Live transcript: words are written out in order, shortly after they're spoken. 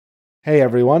Hey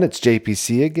everyone, it's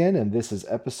JPC again, and this is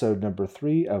episode number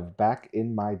 3 of Back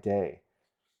in My Day.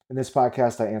 In this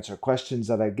podcast, I answer questions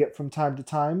that I get from time to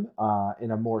time in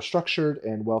a more structured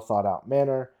and well thought out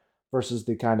manner versus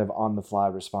the kind of on the fly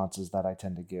responses that I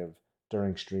tend to give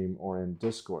during stream or in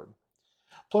Discord.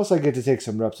 Plus, I get to take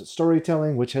some reps at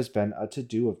storytelling, which has been a to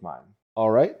do of mine. All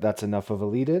right, that's enough of a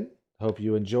lead in. Hope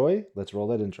you enjoy. Let's roll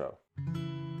that intro.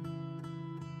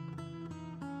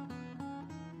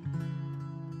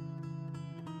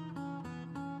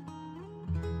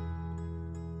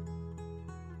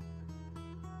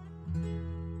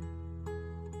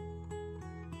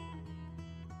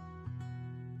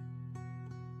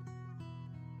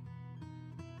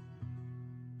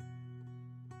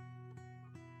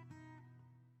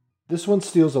 This one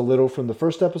steals a little from the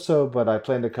first episode, but I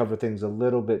plan to cover things a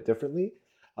little bit differently.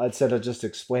 Instead of just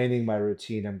explaining my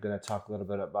routine, I'm going to talk a little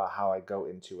bit about how I go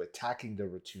into attacking the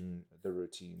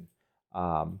routine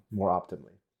more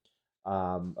optimally.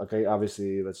 Okay,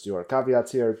 obviously, let's do our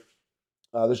caveats here.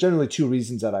 There's generally two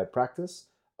reasons that I practice.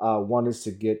 One is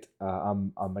to get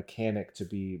a mechanic to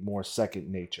be more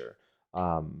second nature.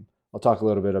 I'll talk a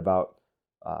little bit about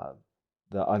uh,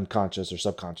 the unconscious or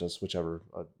subconscious, whichever,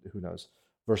 who knows,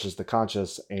 versus the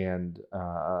conscious, and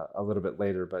a little bit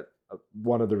later. But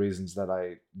one of the reasons that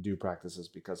I do practice is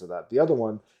because of that. The other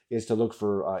one is to look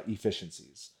for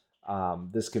efficiencies.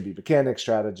 This can be mechanic,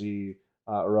 strategy,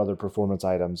 or other performance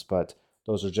items, but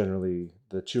those are generally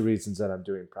the two reasons that I'm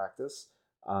doing practice.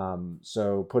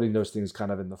 So putting those things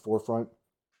kind of in the forefront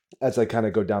as I kind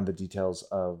of go down the details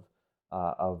of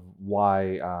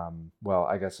why, well,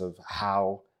 I guess of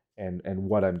how and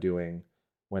what I'm doing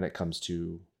when it comes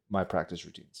to my practice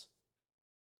routines.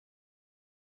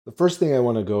 The first thing I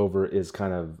want to go over is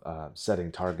kind of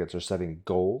setting targets or setting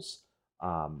goals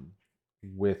um,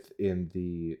 within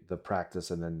the practice,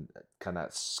 and then kind of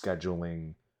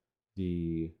scheduling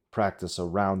the practice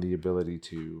around the ability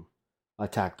to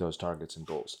attack those targets and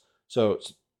goals. So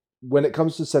when it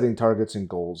comes to setting targets and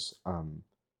goals,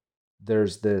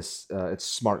 there's this it's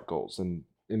SMART goals, and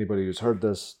anybody who's heard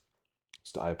this,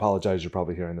 I apologize. You're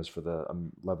probably hearing this for the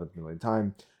 11th million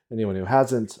time. Anyone who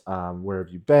hasn't, where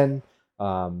have you been?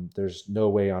 There's no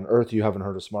way on earth you haven't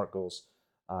heard of SMART goals.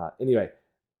 Anyway,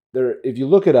 there, if you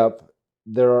look it up,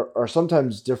 there are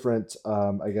sometimes different,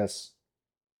 I guess,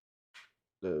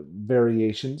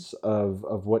 variations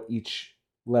of what each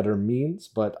letter means,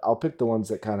 but I'll pick the ones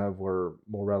that kind of were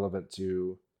more relevant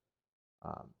to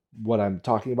um, what I'm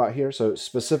talking about here. So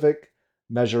specific,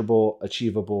 measurable,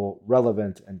 achievable,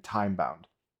 relevant, and time bound.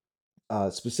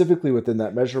 Specifically within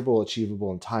that, measurable,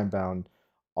 achievable, and time bound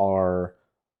are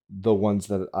the ones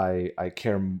that I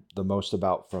care the most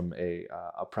about from a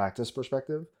practice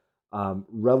perspective.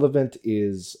 Relevant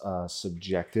is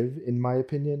subjective, in my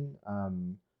opinion.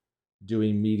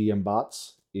 Doing medium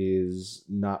bots is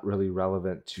not really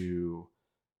relevant to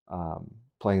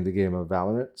playing the game of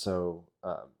Valorant. So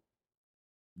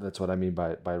that's what I mean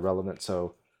by relevant.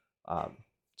 So um,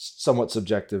 somewhat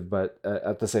subjective, but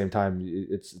at the same time,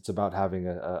 it's about having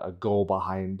a goal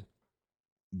behind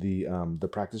the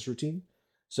practice routine.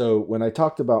 So when I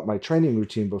talked about my training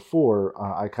routine before,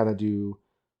 I kind of do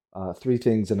three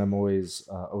things, and I'm always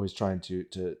trying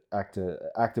to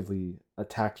actively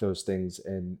attack those things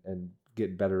and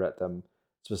get better at them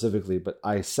specifically. But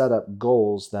I set up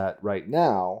goals that right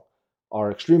now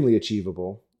are extremely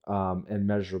achievable and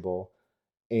measurable,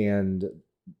 and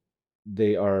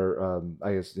they are,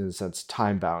 I guess, in a sense,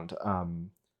 time bound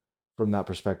from that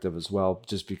perspective as well.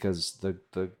 Just because the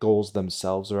goals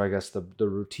themselves, or I guess the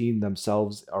routine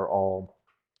themselves, are all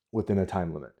within a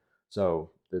time limit.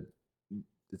 So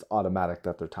it's automatic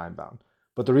that they're time bound.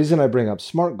 But the reason I bring up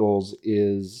SMART goals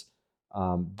is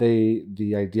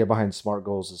the idea behind SMART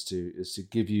goals is to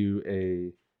give you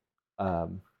a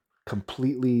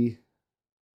completely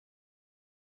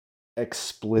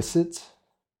explicit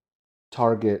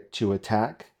target to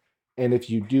attack. And if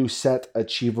you do set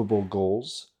achievable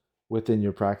goals within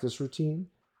your practice routine,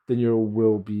 then you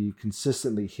will be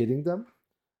consistently hitting them.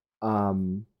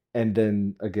 And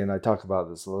then again, I talk about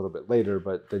this a little bit later,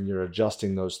 but then you're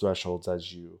adjusting those thresholds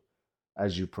as you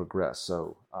progress.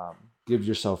 So give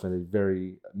yourself a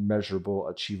very measurable,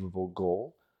 achievable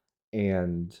goal,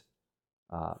 and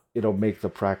it'll make the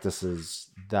practices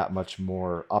that much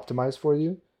more optimized for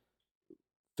you.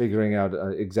 Figuring out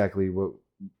exactly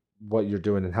what you're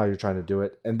doing and how you're trying to do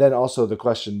it, and then also the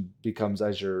question becomes,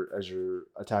 as you're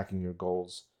attacking your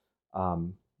goals,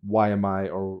 why am I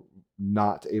or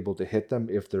not able to hit them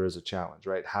if there is a challenge,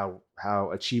 right?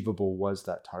 How achievable was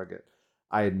that target?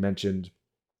 I had mentioned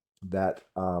that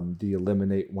the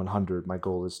eliminate 100, my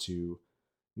goal is to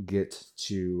get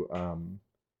to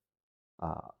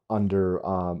under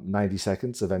 90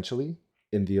 seconds eventually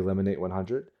in the Eliminate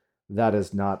 100. That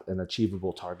is not an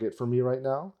achievable target for me right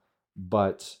now,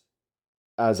 but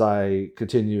as I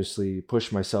continuously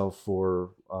push myself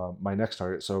for my next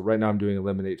target. So right now I'm doing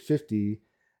Eliminate 50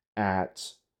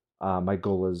 at my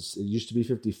goal is it used to be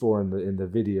 54 in the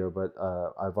video, but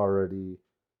I've already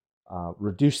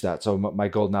reduced that. So my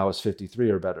goal now is 53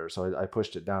 or better. So I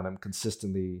pushed it down. I'm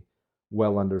consistently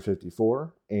well under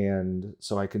 54, and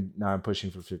so I can now I'm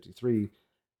pushing for 53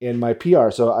 in my PR.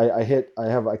 So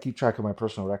I keep track of my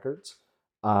personal records.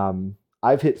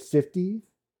 I've hit 50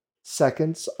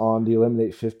 seconds on the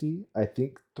Eliminate 50, I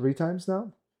think 3 times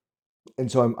now,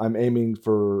 and so I'm aiming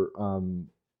for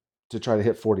to try to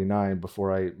hit 49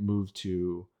 before I move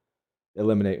to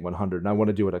Eliminate 100, and I want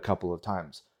to do it a couple of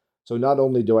times. So not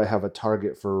only do I have a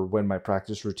target for when my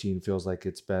practice routine feels like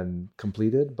it's been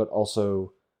completed, but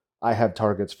also I have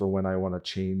targets for when I want to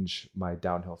change my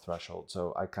downhill threshold.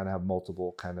 So I kind of have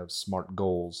multiple kind of smart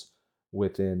goals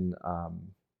within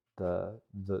the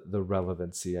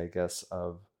relevancy, I guess,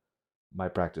 of my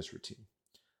practice routine.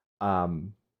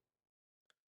 Um,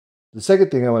 the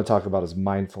second thing I want to talk about is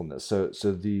mindfulness. So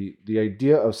the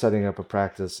idea of setting up a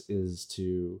practice is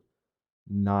to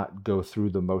not go through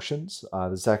the motions.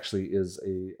 This actually is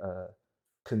a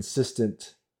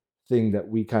consistent thing that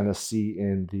we kind of see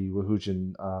in the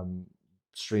Wahoojan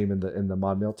stream in the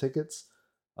mod mail tickets.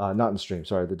 Not in stream,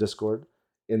 sorry, the Discord.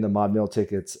 In the mod mail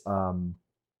tickets are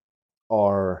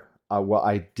well,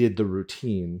 I did the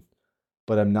routine,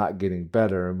 but I'm not getting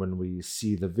better. And when we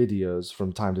see the videos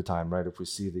from time to time, right? If we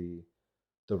see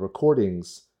the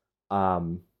recordings,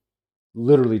 um,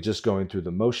 literally just going through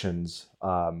the motions.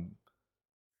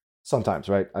 Sometimes,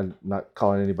 right? I'm not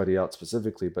calling anybody out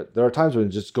specifically, but there are times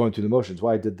when just going through the motions.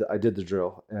 Well, I did the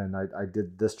drill, and I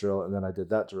did this drill, and then I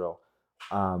did that drill.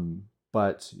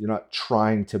 But you're not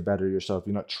trying to better yourself.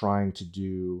 You're not trying to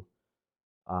do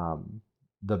um,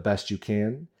 the best you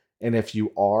can. And if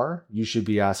you are, you should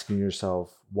be asking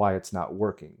yourself why it's not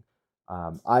working.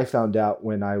 I found out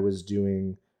when I was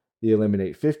doing the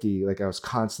Eliminate 50, like I was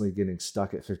constantly getting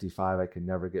stuck at 55. I could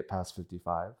never get past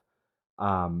 55.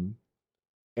 Um,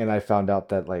 and I found out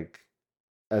that like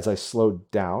as I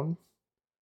slowed down,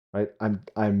 right,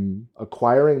 I'm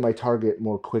acquiring my target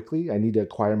more quickly. I need to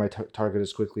acquire my target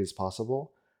as quickly as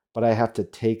possible, but I have to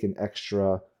take an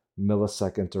extra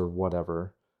millisecond or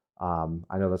whatever.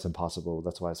 I know that's impossible.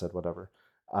 That's why I said whatever.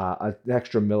 An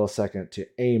extra millisecond to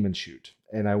aim and shoot,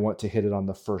 and I want to hit it on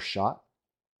the first shot.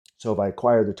 So if I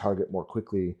acquire the target more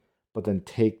quickly, but then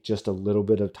take just a little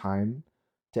bit of time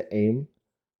to aim,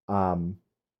 um,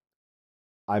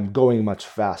 I'm going much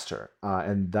faster.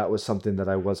 And that was something that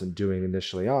I wasn't doing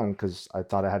initially on because I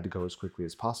thought I had to go as quickly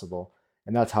as possible.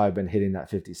 And that's how I've been hitting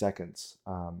that 50 seconds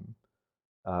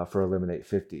for Eliminate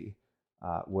 50,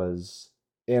 was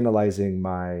analyzing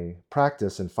my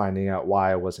practice and finding out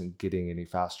why I wasn't getting any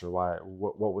faster,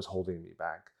 what was holding me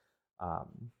back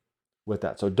with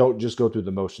that. So don't just go through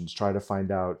the motions. Try to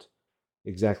find out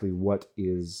exactly what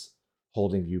is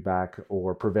holding you back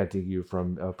or preventing you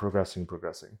from progressing.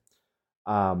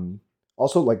 um,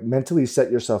 Also, like mentally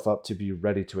set yourself up to be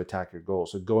ready to attack your goal.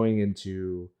 So going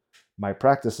into my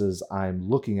practices, I'm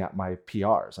looking at my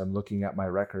PRs, I'm looking at my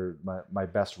record, my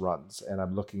best runs, and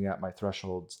I'm looking at my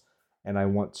thresholds, and I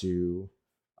want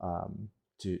um,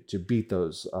 to beat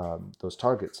those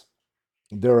targets.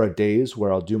 There are days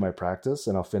where I'll do my practice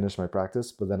and I'll finish my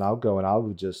practice, but then I'll go and I'll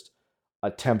just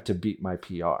attempt to beat my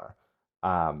PR.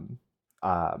 Um,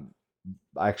 um,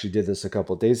 I actually did this a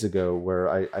couple of days ago where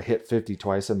I hit 50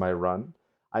 twice in my run.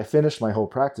 I finished my whole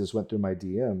practice, went through my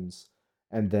DMs,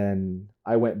 and then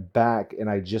I went back and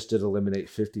I just did Eliminate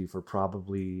 50 for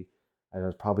probably, I don't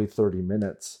know, probably 30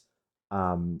 minutes,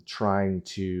 trying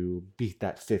to beat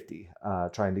that 50,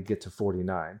 trying to get to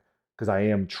 49, because I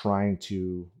am trying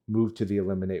to move to the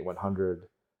Eliminate 100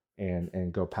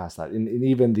 and go past that. And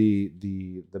even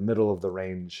the middle of the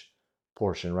range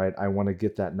portion, right? I want to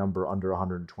get that number under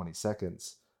 120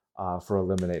 seconds for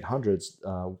Eliminate hundreds,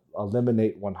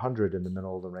 Eliminate 100 in the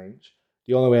middle of the range.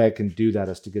 The only way I can do that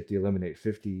is to get the Eliminate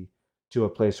 50 to a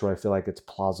place where I feel like it's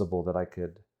plausible that I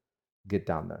could get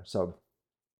down there. So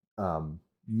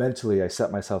mentally, I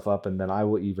set myself up, and then I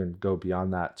will even go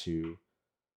beyond that to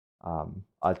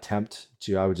attempt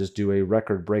to. I would just do a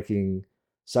record-breaking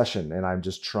session, and I'm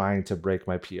just trying to break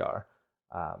my PR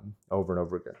over and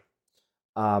over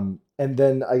again. And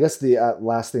then I guess the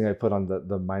last thing I put on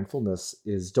the mindfulness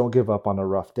is don't give up on a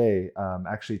rough day.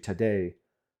 Actually, today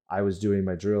I was doing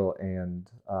my drill, and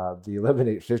the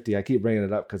Eliminate 50, I keep bringing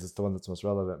it up because it's the one that's most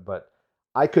relevant, but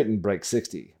I couldn't break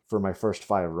 60 for my first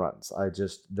 5 runs.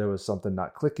 There was something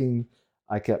not clicking.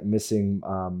 I kept missing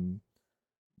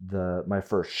the my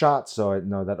first shot, so I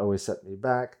know that always set me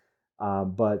back.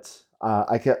 But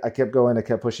I kept going, I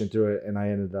kept pushing through it, and I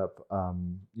ended up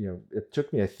it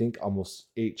took me I think almost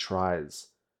 8 tries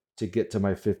to get to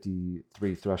my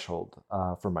 53 threshold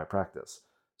for my practice.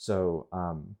 So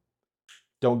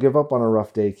don't give up on a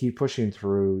rough day. Keep pushing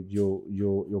through.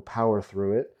 You'll power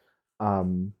through it.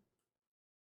 Um,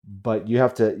 but you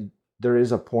have to. There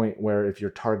is a point where if your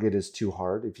target is too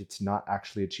hard, if it's not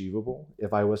actually achievable,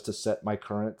 if I was to set my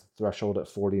current threshold at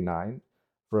 49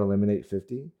 for eliminate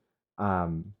 50,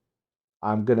 um,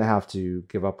 I'm gonna have to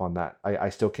give up on that. I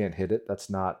still can't hit it. That's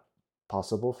not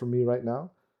possible for me right now.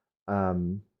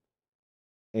 Um,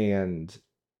 and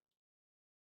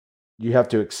you have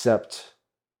to accept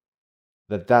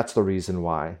that that's the reason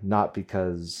why, not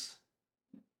because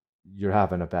you're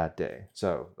having a bad day.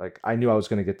 So like I knew I was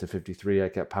going to get to 53. I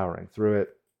kept powering through it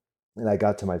and I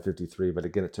got to my 53, but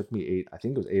again it took me 8, I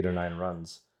think it was 8 or 9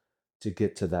 runs to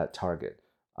get to that target.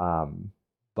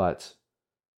 But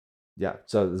yeah,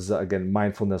 so this is again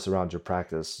mindfulness around your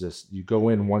practice. Just you go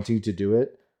in wanting to do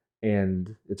it,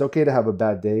 and it's okay to have a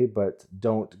bad day, but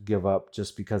don't give up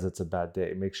just because it's a bad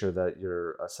day. Make sure that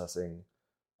you're assessing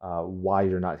why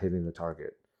you're not hitting the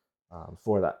target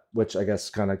for that, which I guess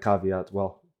kind of caveat,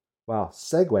 well, wow,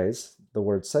 segues, the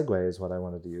word segue is what I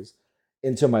wanted to use,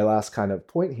 into my last kind of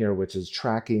point here, which is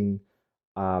tracking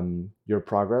your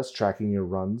progress, tracking your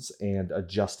runs, and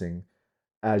adjusting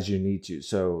as you need to.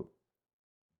 So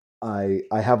I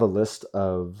have a list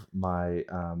of my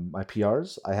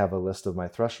PRs. I have a list of my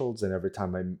thresholds, and every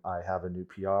time I have a new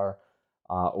PR,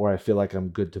 or I feel like I'm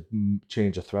good to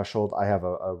change a threshold, I have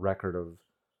a record of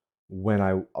when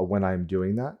I'm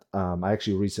doing that. I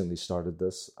actually recently started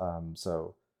this,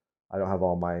 so I don't have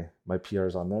all my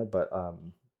PRs on there, but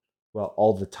well,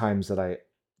 all the times that I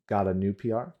got a new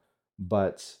PR,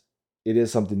 but it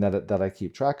is something that I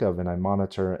keep track of and I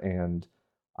monitor, and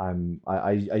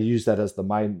I use that as the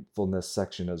mindfulness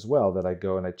section as well. That I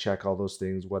go and I check all those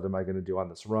things. What am I going to do on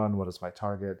this run? What is my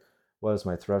target? What is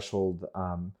my threshold?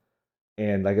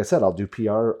 And like I said, I'll do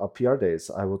PR days.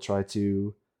 I will try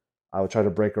to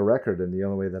break a record, and the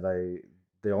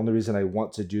only reason I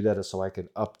want to do that is so I can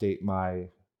update my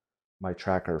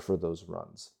tracker for those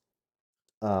runs.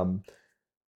 Um,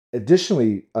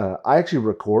 Additionally, I actually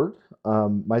record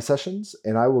my sessions,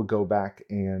 and I will go back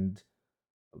and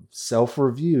self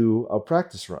review a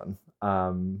practice run,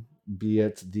 be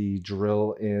it the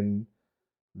drill in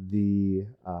the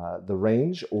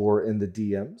range or in the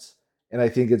DMs. And I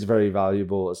think it's very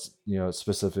valuable,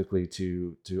 specifically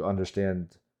to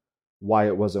understand why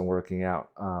it wasn't working out.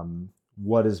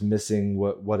 What is missing?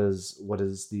 What is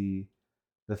the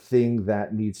thing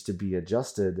that needs to be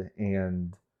adjusted?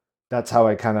 And that's how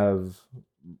I kind of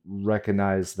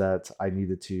recognized that I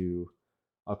needed to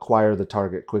acquire the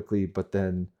target quickly, but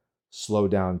then slow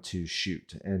down to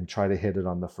shoot and try to hit it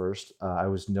on the first. I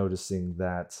was noticing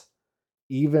that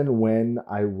even when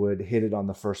I would hit it on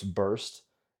the first burst,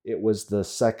 it was the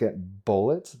second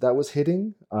bullet that was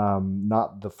hitting,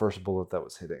 not the first bullet that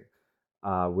was hitting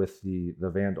with the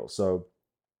Vandal. So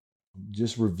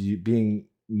just being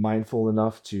mindful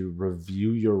enough to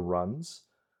review your runs.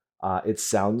 It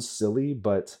sounds silly,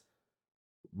 but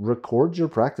record your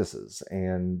practices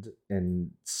and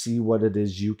see what it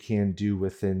is you can do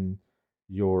within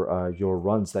your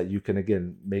runs that you can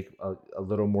again make a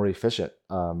little more efficient.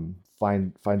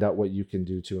 Find out what you can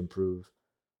do to improve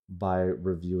by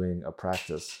reviewing a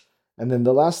practice. And then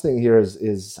the last thing here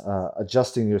is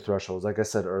adjusting your thresholds. Like I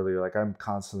said earlier, like I'm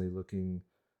constantly looking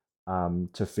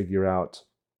to figure out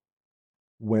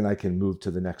when I can move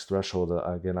to the next threshold.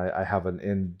 Again, I have an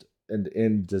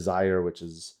end desire, which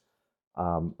is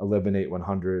eliminate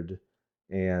 100,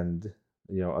 and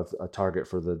a target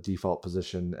for the default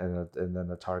position, and then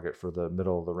a target for the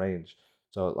middle of the range.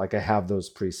 So like I have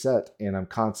those preset, and I'm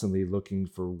constantly looking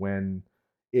for when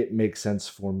it makes sense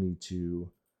for me to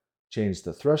change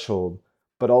the threshold.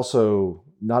 But also,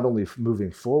 not only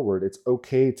moving forward, it's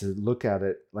okay to look at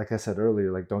it, like I said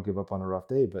earlier, like don't give up on a rough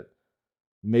day, but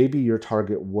maybe your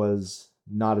target was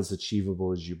not as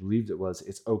achievable as you believed it was.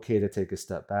 It's okay to take a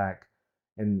step back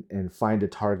and find a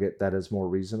target that is more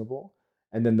reasonable.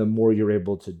 And then the more you're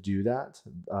able to do that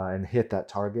and hit that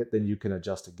target, then you can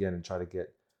adjust again and try to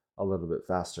get a little bit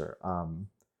faster.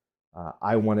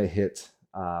 I want to hit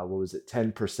what was it,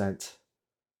 10%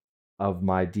 of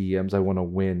my DMs. I want to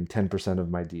win 10% of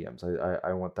my DMs.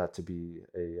 I want that to be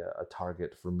a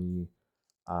target for me,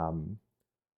 um,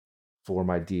 for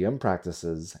my DM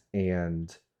practices.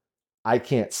 And I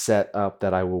can't set up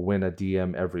that I will win a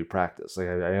DM every practice. Like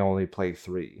I only play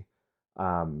 3.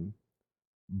 Um,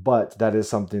 but that is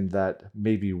something that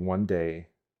maybe one day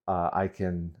I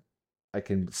can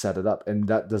set it up. And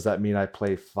that does that mean I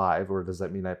play 5 or does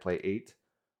that mean I play 8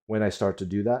 when I start to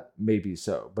do that? Maybe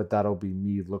so, but that'll be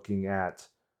me looking at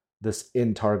this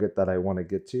end target that I want to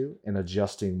get to and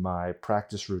adjusting my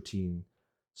practice routine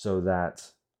so that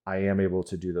I am able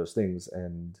to do those things.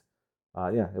 And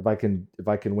yeah, if I can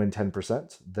win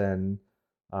 10%, then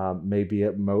maybe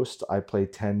at most I play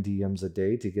 10 DMs a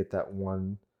day to get that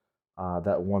one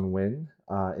win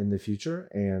in the future,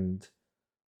 and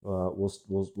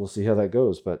we'll see how that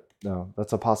goes. But no,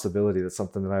 that's a possibility. That's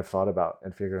something that I've thought about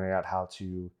and figuring out how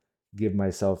to give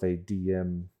myself a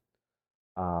DM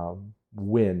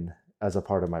win as a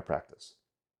part of my practice.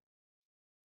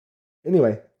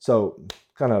 Anyway, so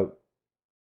kind of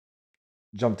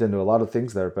jumped into a lot of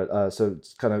things there, but so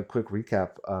it's kind of quick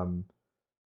recap.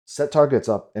 Set targets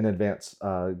up in advance.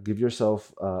 Give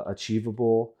yourself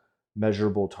achievable,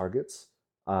 measurable targets.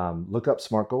 Look up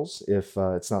SMART goals if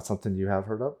it's not something you have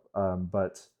heard of,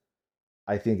 but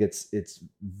I think it's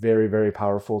very very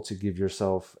powerful to give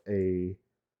yourself a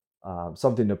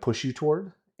something to push you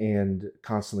toward and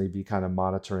constantly be kind of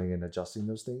monitoring and adjusting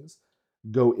those things.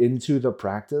 Go into the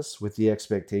practice with the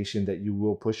expectation that you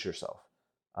will push yourself.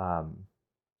 Um,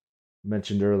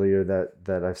 Mentioned earlier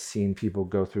that I've seen people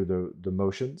go through the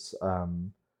motions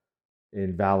in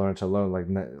Valorant alone. Like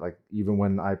even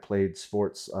when I played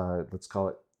sports, let's call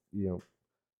it you know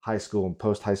high school and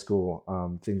post high school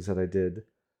things that I did,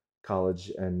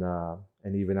 college and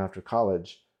even after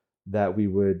college, that we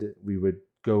would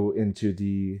go into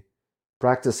the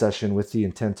practice session with the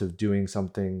intent of doing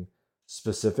something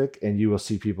specific, and you will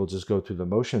see people just go through the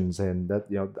motions, and that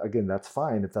again, that's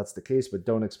fine if that's the case, but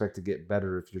don't expect to get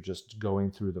better if you're just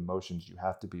going through the motions. You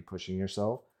have to be pushing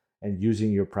yourself and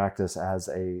using your practice as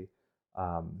an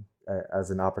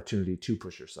opportunity to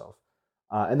push yourself.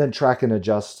 And then track and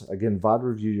adjust. Again, VOD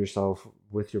review yourself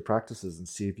with your practices and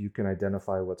see if you can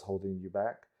identify what's holding you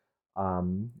back,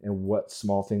 and what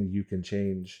small thing you can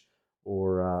change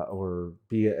or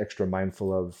be extra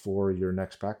mindful of for your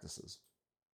next practices.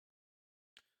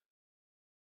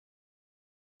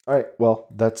 All right, well,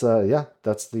 that's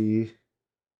the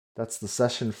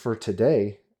session for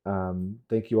today.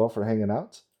 Thank you all for hanging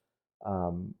out.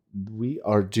 Um, we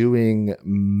are doing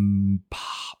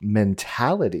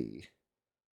mentality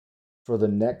for the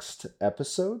next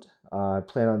episode. I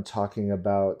plan on talking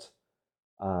about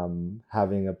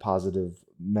having a positive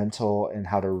mental and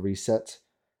how to reset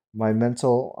my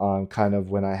mental kind of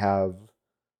when I have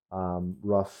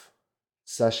rough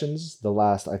sessions.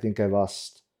 I think I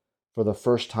lost for the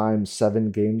first time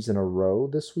 7 games in a row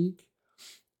this week,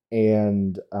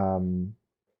 and I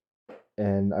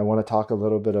want to talk a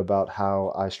little bit about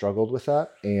how I struggled with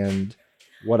that and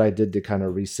what I did to kind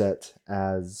of reset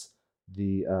as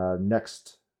the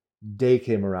next day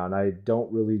came around. I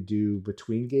don't really do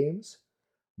between games,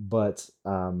 but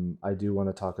I do want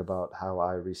to talk about how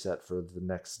I reset for the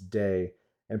next day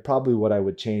and probably what I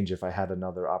would change if I had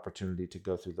another opportunity to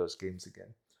go through those games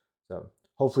again. So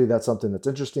hopefully that's something that's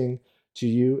interesting to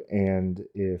you, and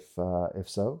if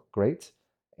so, great.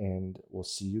 And we'll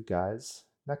see you guys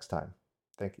next time.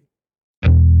 Thank you.